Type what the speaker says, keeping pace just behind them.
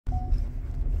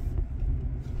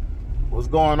What's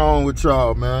going on with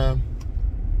y'all, man?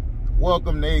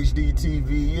 Welcome to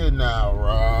HDiiTV. You're now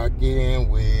rocking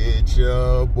with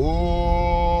your boy.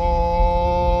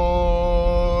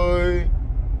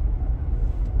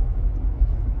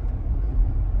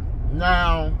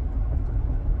 Now,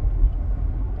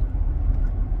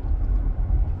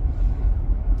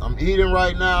 I'm eating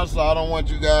right now, so I don't want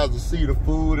you guys to see the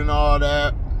food and all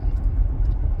that.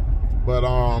 But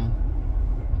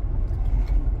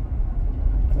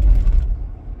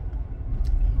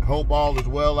hope all is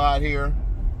well out here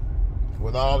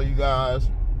with all of you guys.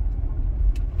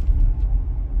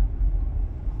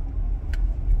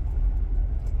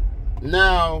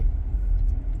 Now,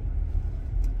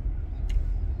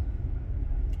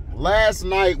 last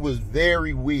night was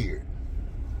very weird.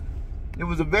 It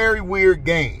was a very weird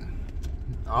game.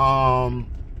 The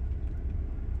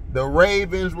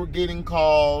Ravens were getting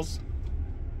calls.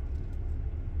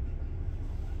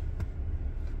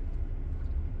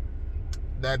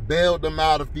 That bailed them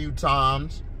out a few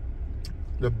times.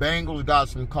 The Bengals got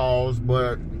some calls,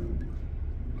 but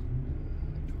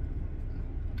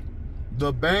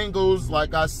the Bengals,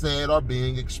 like I said, are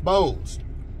being exposed.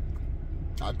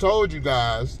 I told you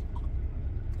guys,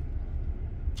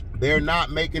 they're not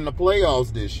making the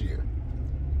playoffs this year.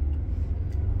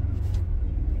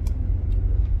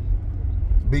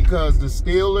 Because the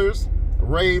Steelers,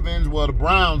 Ravens, well, the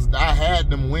Browns, I had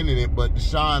them winning it, but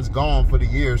Deshaun's gone for the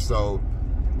year, so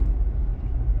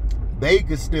they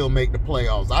could still make the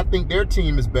playoffs. I think their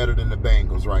team is better than the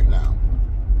Bengals right now.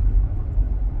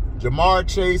 Jamar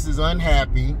Chase is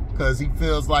unhappy because he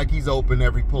feels like he's open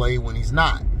every play when he's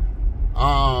not.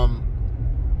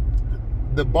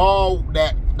 The ball,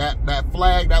 that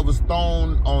flag that was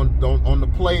thrown on the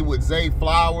play with Zay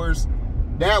Flowers,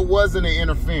 that wasn't an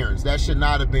interference. That should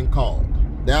not have been called.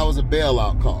 That was a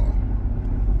bailout call.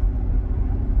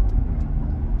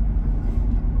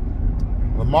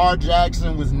 Lamar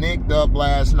Jackson was nicked up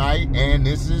last night, and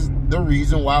this is the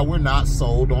reason why we're not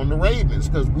sold on the Ravens,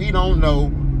 because we don't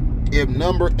know if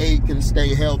number 8 can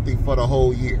stay healthy for the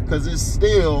whole year, because it's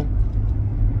still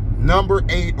number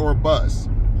 8 or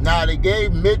bust. Now, they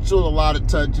gave Mitchell a lot of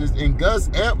touches, and Gus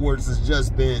Edwards has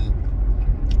just been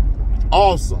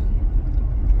awesome.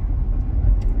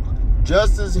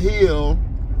 Justice Hill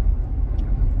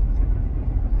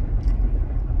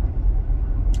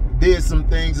did some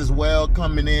things as well,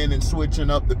 coming in and switching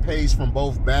up the pace from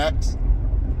both backs.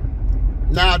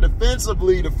 Now,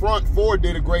 defensively, the front four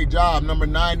did a great job. Number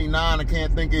 99, I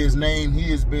can't think of his name. He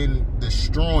has been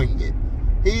destroying it.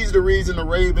 He's the reason the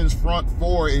Ravens' front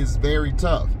four is very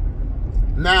tough.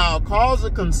 Now, cause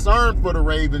of concern for the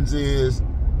Ravens is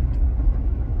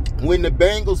when the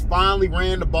Bengals finally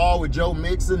ran the ball with Joe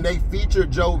Mixon, they've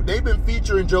been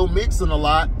featuring Joe Mixon a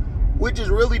lot, which has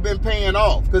really been paying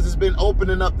off because it's been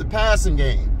opening up the passing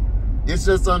game. It's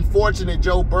just unfortunate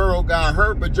Joe Burrow got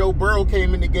hurt, but Joe Burrow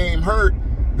came in the game hurt.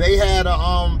 They had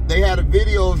a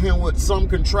video of him with some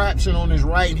contraption on his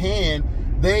right hand.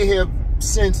 They have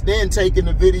since then taken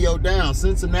the video down.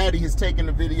 Cincinnati has taken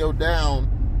the video down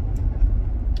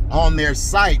on their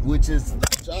site, which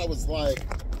I was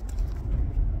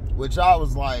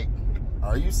like,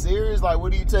 are you serious? Like,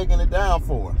 what are you taking it down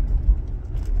for?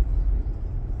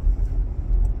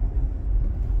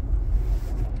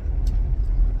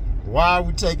 Why are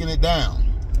we taking it down?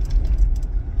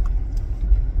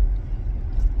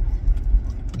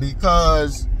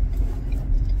 Because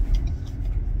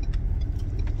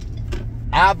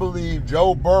I believe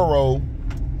Joe Burrow,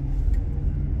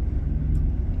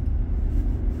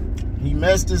 he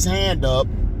messed his hand up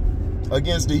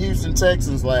against the Houston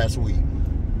Texans last week.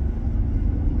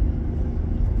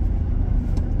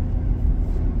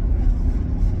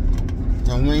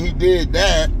 And when he did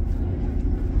that,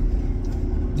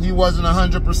 he wasn't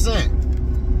 100%.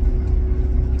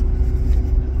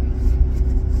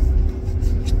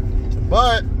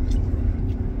 But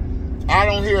I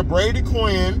don't hear Brady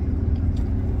Quinn.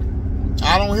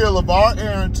 I don't hear LeVar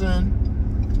Arrington.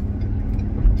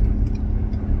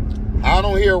 I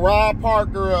don't hear Rob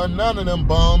Parker or none of them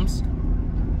bums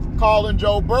calling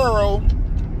Joe Burrow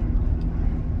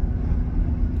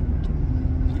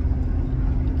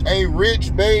a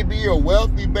rich baby or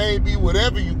wealthy baby,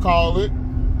 whatever you call it.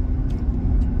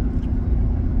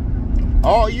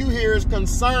 All you hear is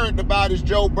concerned about is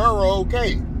Joe Burrow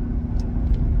okay,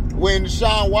 when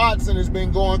Deshaun Watson has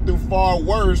been going through far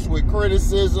worse with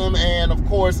criticism and, of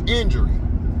course, injury.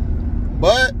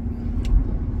 But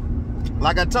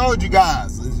like I told you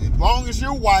guys, as long as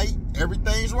you're white,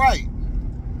 everything's right.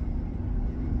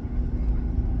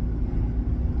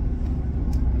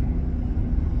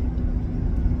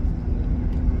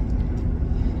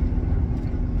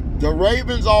 The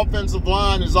Ravens' offensive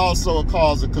line is also a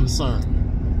cause of concern.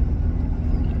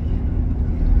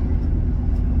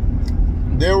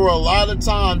 There were a lot of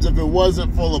times, if it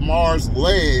wasn't for Lamar's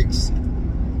legs,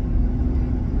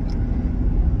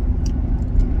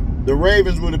 the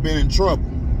Ravens would have been in trouble.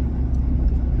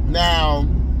 Now,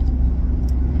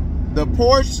 the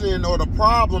portion or the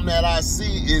problem that I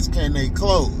see is, can they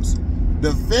close?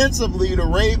 Defensively, the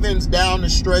Ravens down the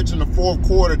stretch in the fourth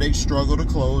quarter, they struggle to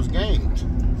close games.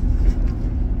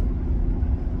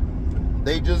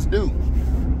 They just do.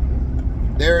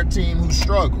 They're a team who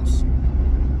struggles.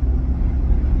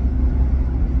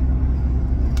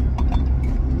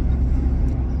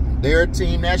 They're a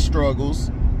team that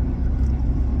struggles.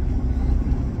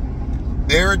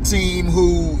 They're a team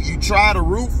who you try to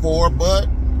root for, but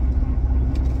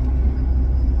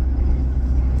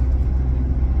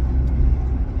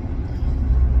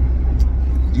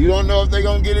you don't know if they're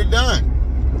going to get it done.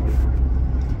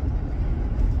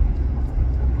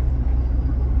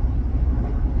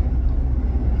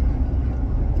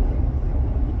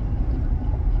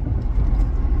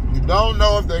 You don't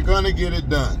know if they're going to get it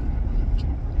done.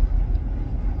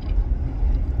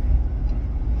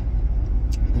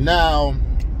 Now,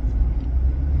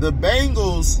 the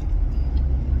Bengals,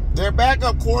 their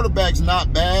backup quarterback's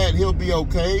not bad. He'll be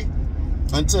okay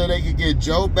until they can get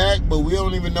Joe back, but we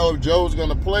don't even know if Joe's going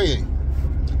to play.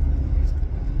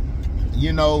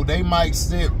 You know, they might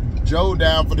sit Joe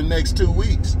down for the next 2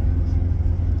 weeks.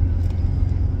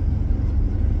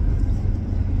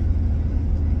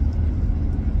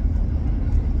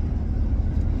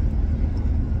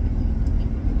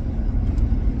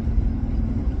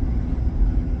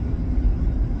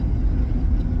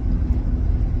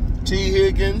 T.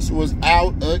 Higgins was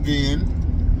out again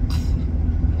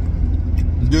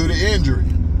due to injury.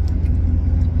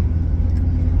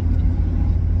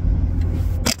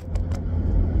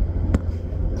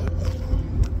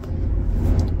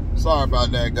 Sorry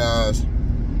about that, guys.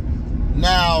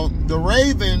 Now, the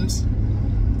Ravens,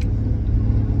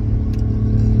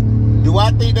 do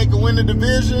I think they can win the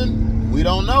division? We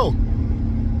don't know.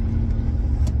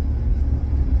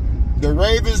 The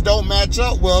Ravens don't match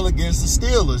up well against the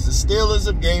Steelers. The Steelers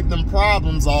have gave them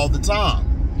problems all the time.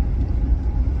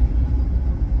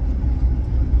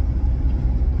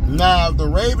 Now, the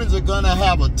Ravens are going to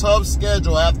have a tough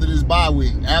schedule after this bye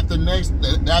week. After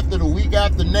the week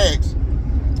after next,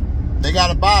 they got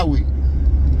a bye week.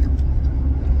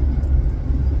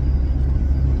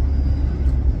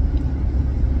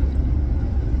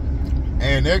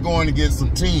 And they're going to get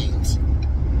some teams.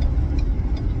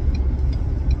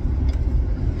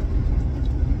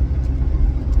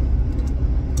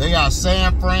 They got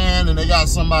San Fran and they got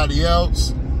somebody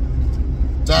else.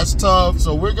 That's tough.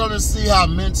 So we're going to see how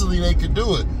mentally they can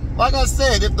do it. Like I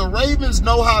said, if the Ravens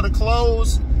know how to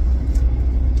close,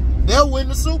 they'll win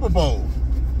the Super Bowl.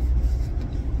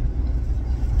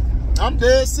 I'm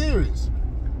dead serious.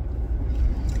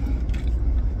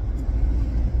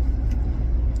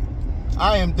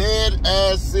 I am dead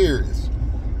ass serious.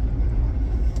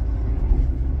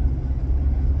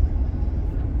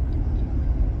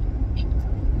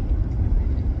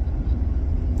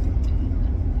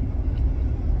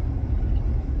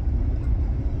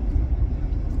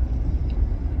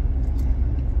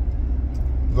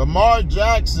 Lamar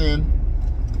Jackson,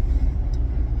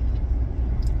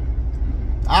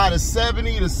 out of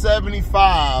 70 to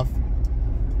 75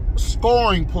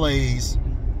 scoring plays,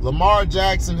 Lamar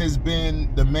Jackson has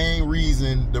been the main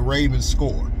reason the Ravens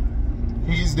score.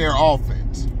 He's their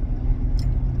offense.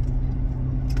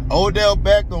 Odell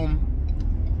Beckham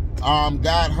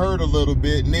got hurt a little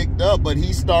bit, nicked up, but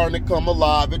he's starting to come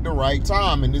alive at the right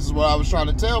time. And this is what I was trying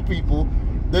to tell people.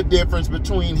 The difference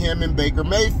between him and Baker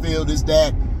Mayfield is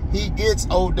that he gets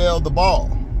Odell the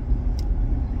ball.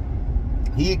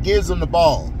 He gives him the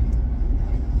ball.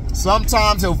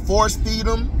 Sometimes he'll force feed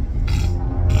him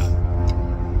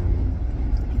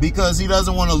because he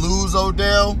doesn't want to lose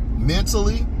Odell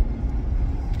mentally.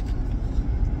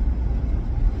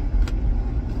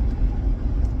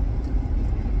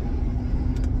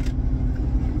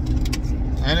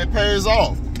 And it pays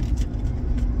off.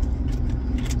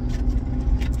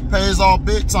 Pays off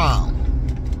big time.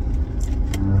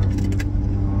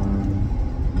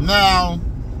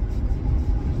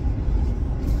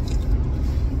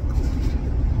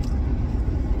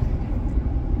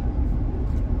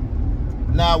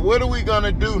 Now, what are we going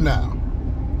to do now?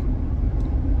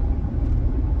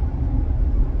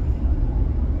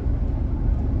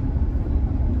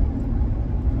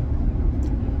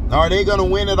 Are they going to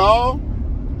win it all?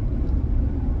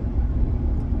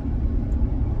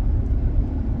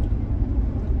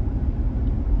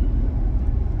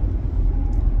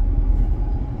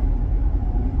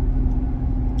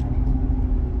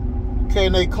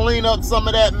 Can they clean up some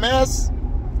of that mess?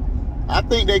 I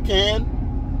think they can.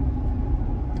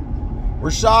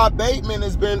 Rashad Bateman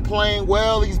has been playing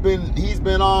well. He's been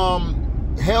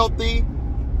healthy.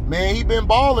 Man, he's been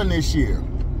balling this year.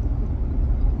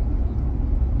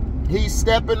 He's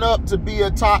stepping up to be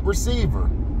a top receiver.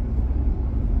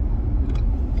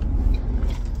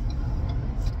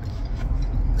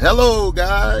 Hello,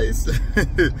 guys.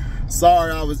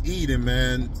 Sorry, I was eating,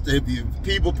 man.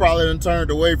 People probably done turned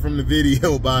away from the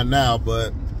video by now,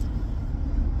 but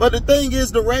the thing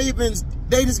is, the Ravens,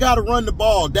 they just got to run the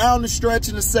ball. Down the stretch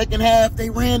in the second half, they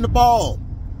ran the ball.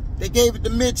 They gave it to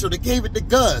Mitchell. They gave it to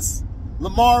Gus.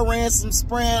 Lamar ran some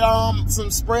spread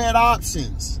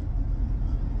options.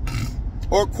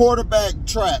 Or quarterback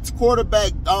traps,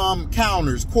 quarterback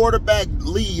counters, quarterback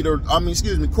lead,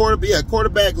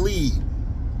 quarterback lead.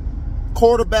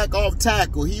 Quarterback off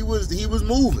tackle. He was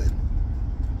moving.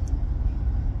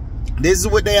 This is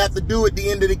what they have to do at the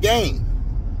end of the game.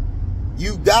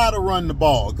 You gotta run the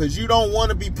ball, because you don't want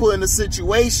to be put in a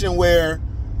situation where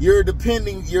you're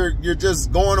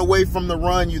just going away from the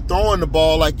run, you throwing the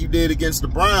ball like you did against the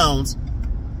Browns,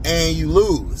 and you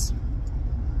lose.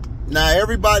 Now,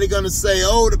 everybody going to say,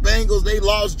 oh, the Bengals, they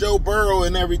lost Joe Burrow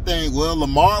and everything. Well,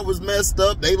 Lamar was messed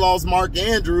up. They lost Mark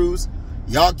Andrews.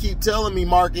 Y'all keep telling me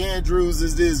Mark Andrews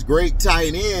is this great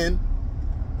tight end.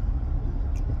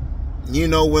 You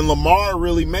know, when Lamar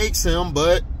really makes him,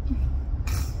 but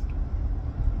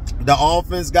the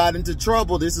offense got into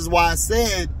trouble. This is why I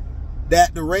said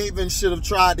that the Ravens should have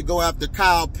tried to go after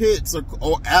Kyle Pitts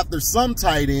or after some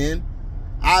tight end.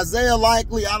 Isaiah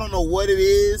Likely, I don't know what it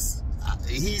is.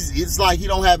 It's like he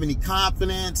don't have any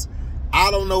confidence. I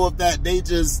don't know if that they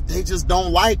just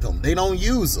don't like him. They don't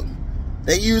use him.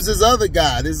 They use this other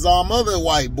guy, this other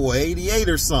white boy, 88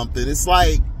 or something. It's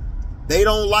like they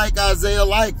don't like Isaiah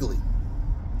Likely.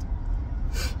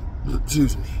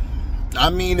 Excuse me. I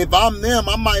mean, if I'm them,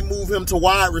 I might move him to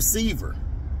wide receiver.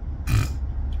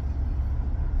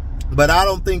 But I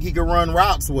don't think he can run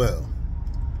routes well.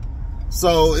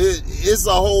 So it's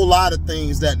a whole lot of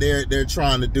things that they're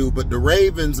trying to do. But the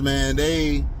Ravens, man,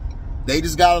 they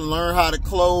just got to learn how to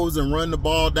close and run the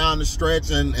ball down the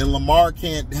stretch. And Lamar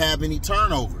can't have any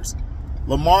turnovers.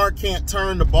 Lamar can't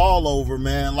turn the ball over,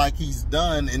 man, like he's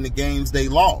done in the games they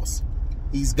lost.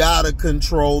 He's got to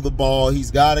control the ball.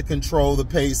 He's got to control the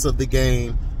pace of the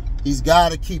game. He's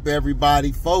got to keep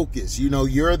everybody focused. You know,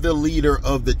 you're the leader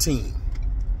of the team.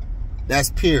 That's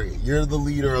period. You're the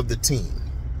leader of the team.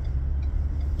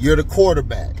 You're the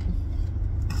quarterback.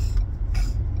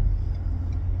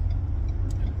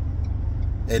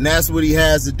 And that's what he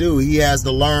has to do. He has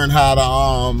to learn how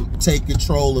to take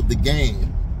control of the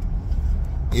game.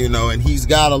 You know, and he's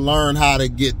got to learn how to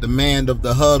get command of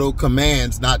the huddle.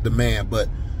 Not demand, but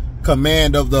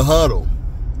command of the huddle.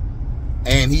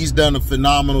 And he's done a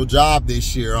phenomenal job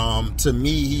this year. To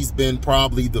me, he's been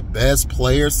probably the best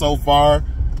player so far.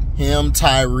 Him,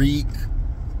 Tyreek,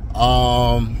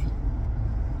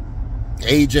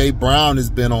 A.J. Brown has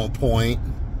been on point.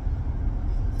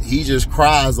 He just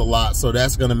cries a lot, so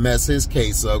that's going to mess his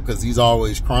case up because he's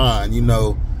always crying. You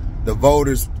know, the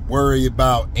voters worry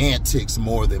about antics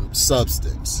more than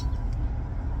substance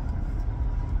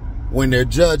when they're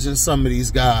judging some of these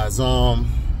guys. I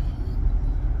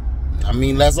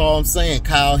mean, that's all I'm saying.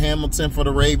 Kyle Hamilton for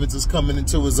the Ravens is coming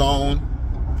into his own.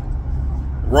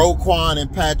 Roquan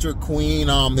and Patrick Queen,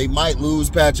 they might lose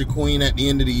Patrick Queen at the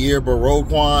end of the year, but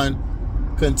Roquan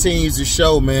continues to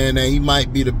show, man, that he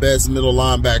might be the best middle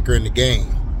linebacker in the game.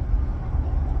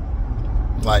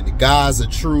 Like, the guy's a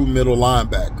true middle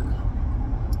linebacker.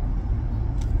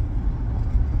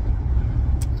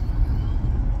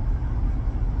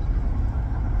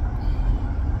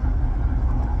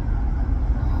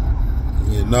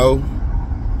 You know?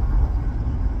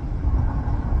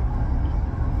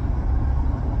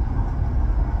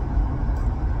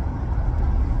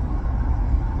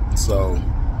 So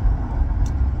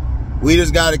we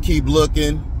just got to keep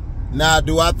looking. Now,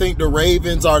 do I think the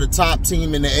Ravens are the top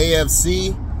team in the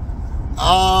AFC?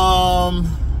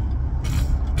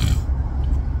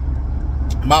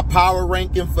 My power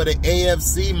ranking for the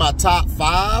AFC, my top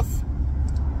 5,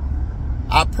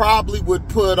 I probably would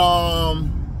put I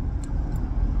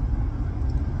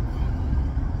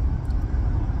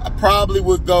probably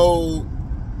would go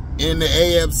in the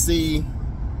AFC.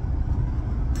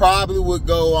 Probably would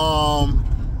go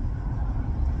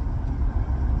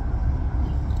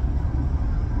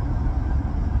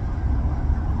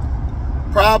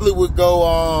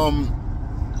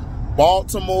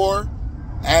Baltimore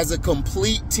as a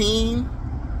complete team.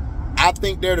 I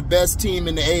think they're the best team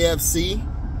in the AFC.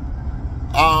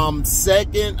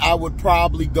 Second, I would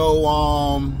probably go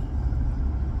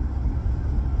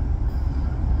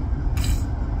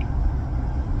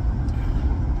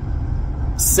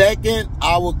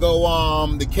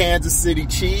the Kansas City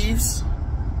Chiefs,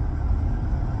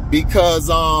 because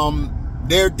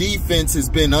their defense has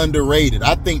been underrated.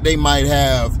 I think they might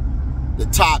have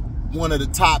one of the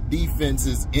top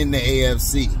defenses in the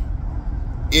AFC,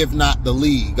 if not the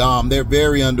league. They're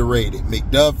very underrated.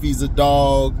 McDuffie's a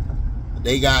dog.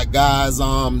 They got guys,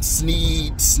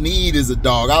 Snead is a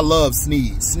dog. I love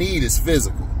Snead. Snead is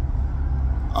physical.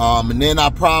 And then I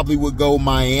probably would go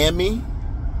Miami.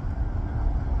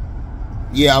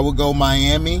 Yeah, I would go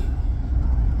Miami.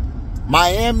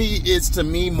 Miami is, to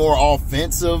me, more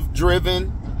offensive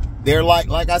driven. They're like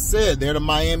I said, they're the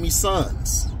Miami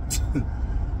Suns.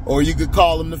 Or you could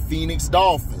call them the Phoenix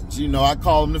Dolphins. You know, I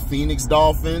call them the Phoenix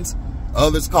Dolphins.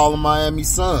 Others call them Miami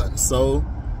Suns. So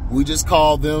we just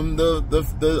call them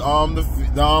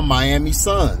the Miami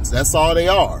Suns. That's all they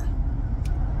are.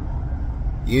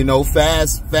 You know,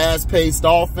 fast-paced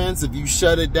offense. If you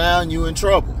shut it down, you in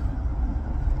trouble.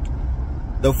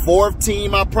 The fourth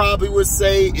team I probably would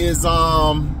say is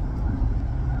I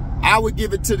would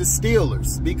give it to the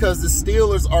Steelers, because the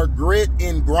Steelers are grit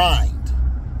and grind.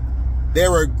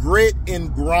 They're a grit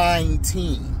and grind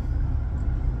team.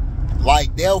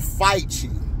 Like, they'll fight you.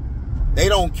 They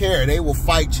don't care. They will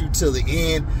fight you till the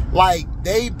end. Like,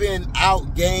 they've been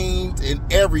outgained in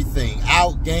everything.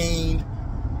 Outgained,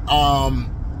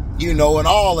 you know, and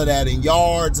all of that, in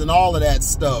yards and all of that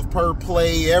stuff, per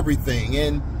play, everything.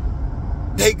 And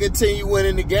they continue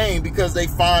winning the game because they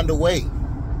find a way.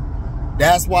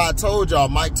 That's why I told y'all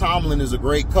Mike Tomlin is a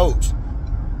great coach.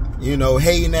 You know,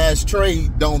 Hayden Trey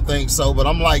don't think so, but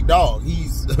I'm like, dog,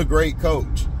 he's a great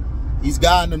coach. He's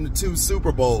gotten them to 2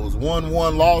 Super Bowls. Won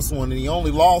one, lost one, and he only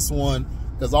lost one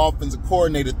because offensive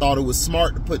coordinator thought it was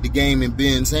smart to put the game in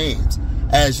Ben's hands.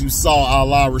 As you saw,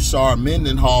 Rashard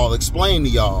Mendenhall explain to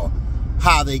y'all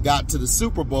how they got to the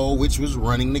Super Bowl, which was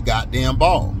running the goddamn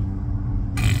ball.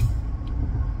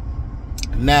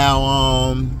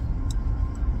 Now,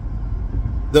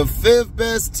 the 5th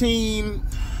best team,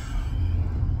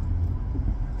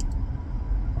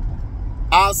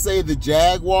 I'll say the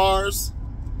Jaguars,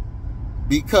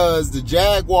 because the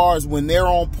Jaguars, when they're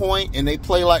on point and they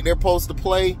play like they're supposed to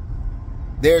play,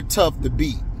 they're tough to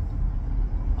beat.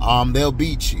 They'll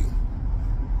beat you.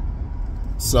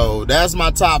 So that's my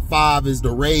top 5, is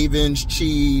the Ravens,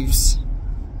 Chiefs,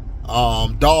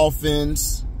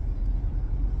 Dolphins,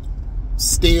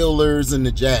 Steelers, and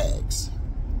the Jags.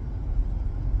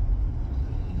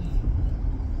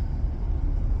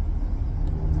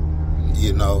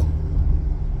 You know,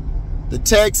 the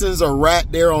Texans are right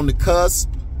there on the cusp.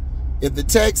 If the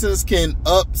Texans can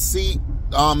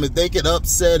if they can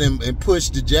upset and push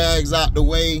the Jags out the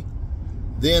way,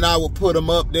 then I will put them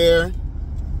up there.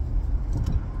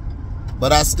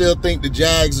 But I still think the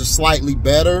Jags are slightly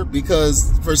better,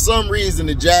 because for some reason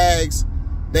the Jags,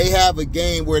 they have a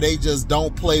game where they just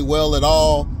don't play well at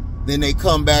all. Then they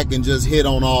come back and just hit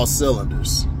on all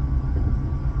cylinders.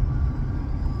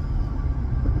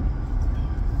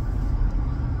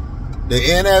 The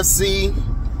NFC,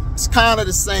 it's kind of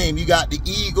the same. You got the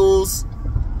Eagles.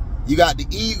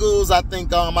 I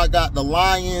think I got the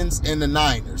Lions and the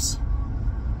Niners.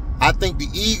 I think the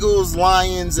Eagles,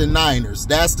 Lions, and Niners,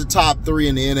 that's the top 3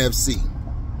 in the NFC.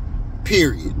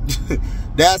 Period.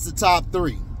 That's the top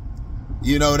 3.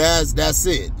 You know, that's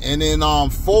it. And then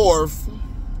fourth,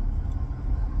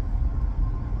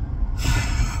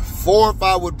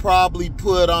 I would probably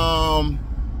put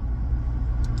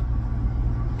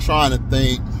trying to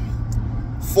think.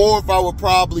 Fourth, I would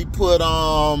probably put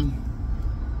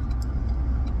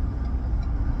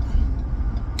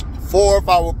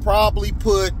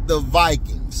the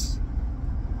Vikings.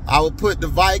 I would put the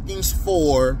Vikings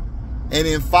 4, and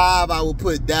then 5 I would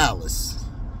put Dallas.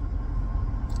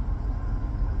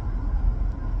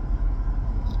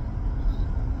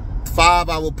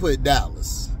 I will put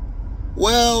Dallas.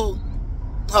 Well,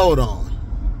 hold on.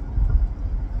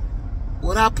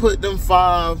 Would I put them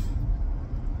 5?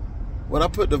 Would I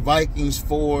put the Vikings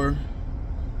 4?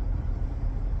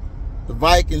 The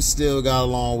Vikings still got a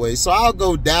long way. So I'll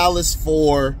go Dallas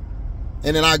 4,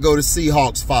 and then I go to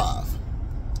Seahawks 5.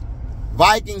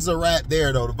 Vikings are right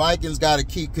there, though. The Vikings got to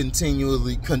keep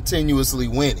continuously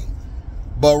winning.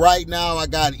 But right now, I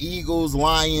got Eagles,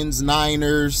 Lions,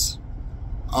 Niners,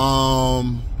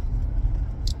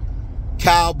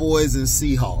 Cowboys, and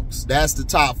Seahawks. That's the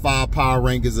top 5 power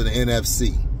rankings of the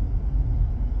NFC.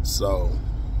 So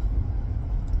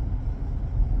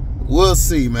we'll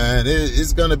see, man.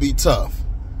 It's going to be tough.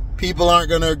 People aren't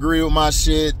going to agree with my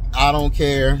shit. I don't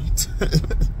care.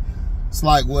 It's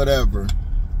like whatever.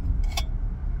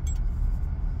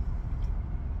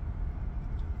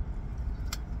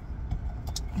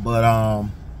 But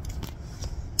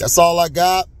that's all I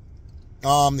got.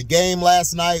 The game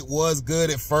last night was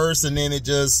good at first, and then it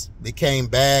just became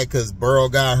bad because Burrow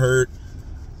got hurt.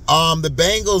 The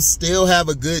Bengals still have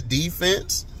a good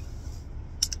defense.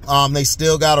 They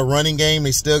still got a running game.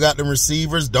 They still got the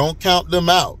receivers. Don't count them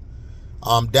out.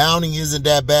 Downing isn't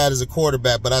that bad as a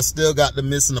quarterback, but I still got them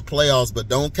missing the playoffs, but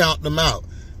don't count them out.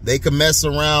 They can mess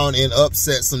around and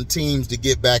upset some teams to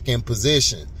get back in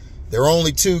position. They're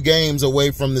only 2 games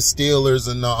away from the Steelers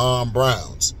and the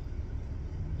Browns.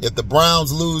 If the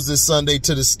Browns lose this Sunday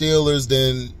to the Steelers,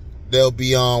 then they'll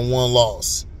be on 1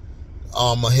 loss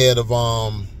ahead of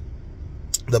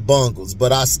the Bengals.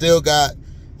 But I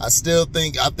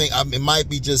think it might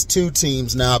be just 2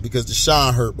 teams now because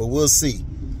Deshaun hurt, but we'll see.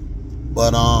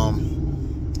 But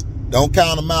don't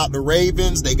count them out. The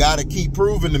Ravens, they got to keep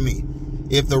proving to me.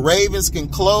 If the Ravens can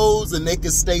close and they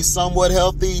can stay somewhat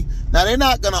healthy, now they're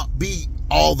not going to be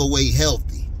all the way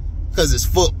healthy because it's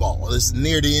football. It's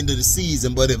near the end of the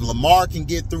season. But if Lamar can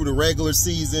get through the regular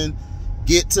season,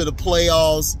 get to the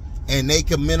playoffs, and they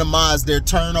can minimize their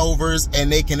turnovers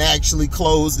and they can actually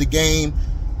close the game,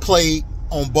 play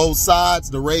on both sides,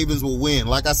 the Ravens will win.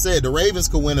 Like I said, the Ravens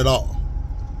could win it all.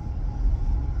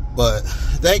 But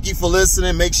thank you for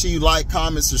listening. Make sure you like,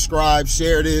 comment, subscribe,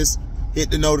 share this. Hit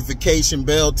the notification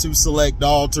bell to select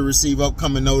all to receive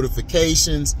upcoming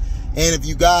notifications. And if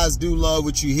you guys do love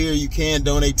what you hear, you can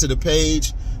donate to the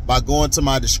page by going to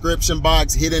my description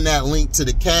box, hitting that link to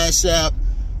the Cash App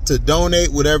to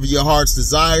donate whatever your heart's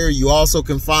desire. You also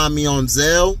can find me on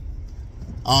Zelle.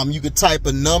 You could type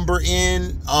a number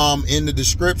in the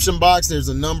description box. There's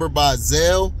a number by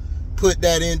Zelle. Put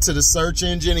that into the search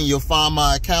engine and you'll find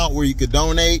my account where you could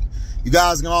donate. You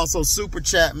guys can also super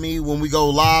chat me when we go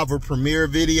live or premiere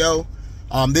video.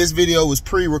 This video was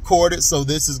pre-recorded, so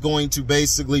this is going to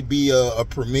basically be a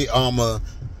premiere, a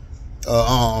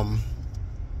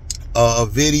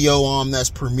video that's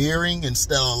premiering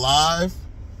instead of live.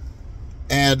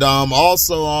 And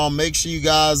also make sure you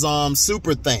guys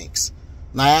super thanks.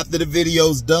 Now after the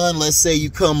video's done, let's say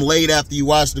you come late after you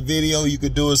watch the video, you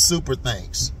could do a super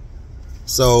thanks.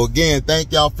 So again,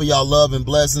 thank y'all for y'all love and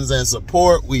blessings and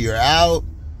support. We are out.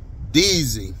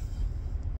 Deezy.